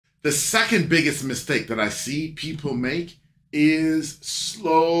The second biggest mistake that I see people make is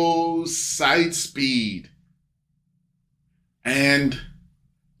slow site speed. And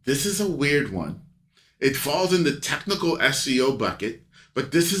this is a weird one. It falls in the technical SEO bucket,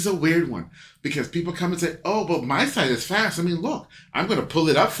 but this is a weird one because people come and say, oh, but my site is fast. I mean, look, I'm going to pull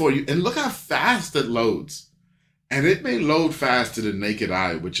it up for you and look how fast it loads. And it may load fast to the naked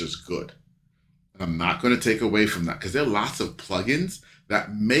eye, which is good. I'm not going to take away from that because there are lots of plugins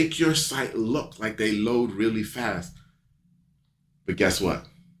that make your site look like they load really fast. But guess what?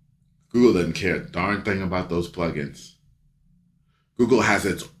 Google doesn't care a darn thing about those plugins. Google has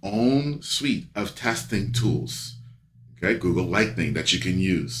its own suite of testing tools. Okay, Google Lightning that you can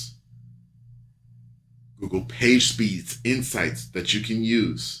use. Google PageSpeed Insights that you can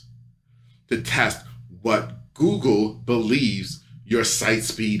use to test what Google believes your site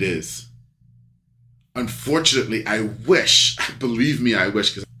speed is. Unfortunately, I wish, believe me, I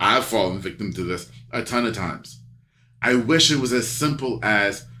wish, because I've fallen victim to this a ton of times. I wish it was as simple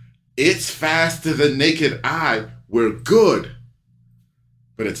as, it's fast to the naked eye, we're good.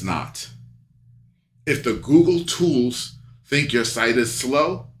 But it's not. If the Google tools think your site is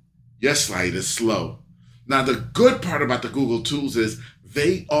slow, your site is slow. Now, the good part about the Google tools is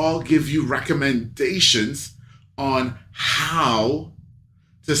they all give you recommendations on how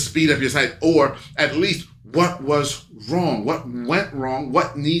to speed up your site, or at least what was wrong, what went wrong,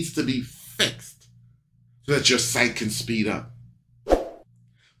 what needs to be fixed so that your site can speed up.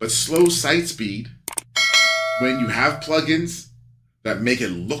 But slow site speed, when you have plugins that make it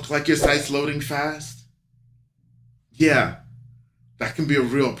look like your site's loading fast, yeah, that can be a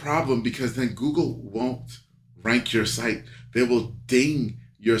real problem because then Google won't rank your site. They will ding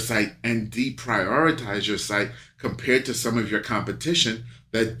your site and deprioritize your site compared to some of your competition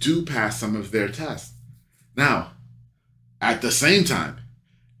that do pass some of their tests. Now, at the same time,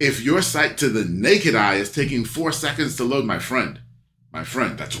 if your site to the naked eye is taking 4 seconds to load, my friend,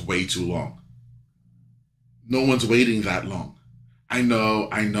 that's way too long. No one's waiting that long. I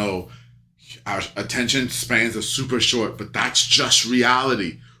know, our attention spans are super short, but that's just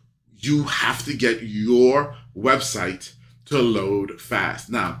reality. You have to get your website to load fast.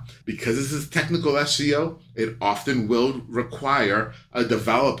 Now, because this is technical SEO, it often will require a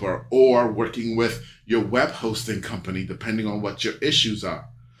developer or working with your web hosting company, depending on what your issues are.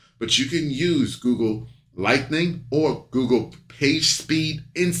 But you can use Google Lightning or Google PageSpeed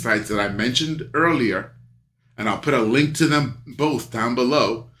Insights that I mentioned earlier, and I'll put a link to them both down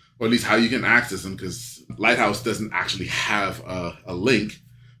below, or at least how you can access them, because Lighthouse doesn't actually have a link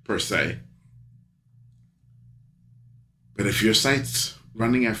per se. But if your site's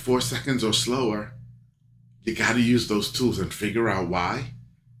running at 4 seconds or slower, you got to use those tools and figure out why,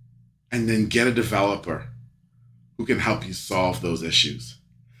 and then get a developer who can help you solve those issues.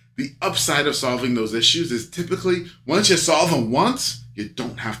 The upside of solving those issues is typically once you solve them once, you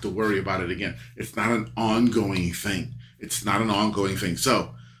don't have to worry about it again. It's not an ongoing thing.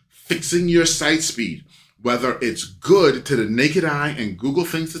 So fixing your site speed, whether it's good to the naked eye and Google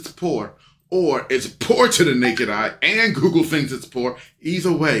thinks it's poor, or it's poor to the naked eye and Google thinks it's poor,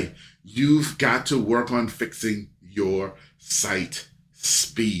 either way, you've got to work on fixing your site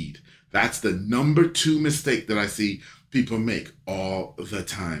speed. That's the number 2 mistake that I see people make all the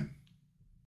time.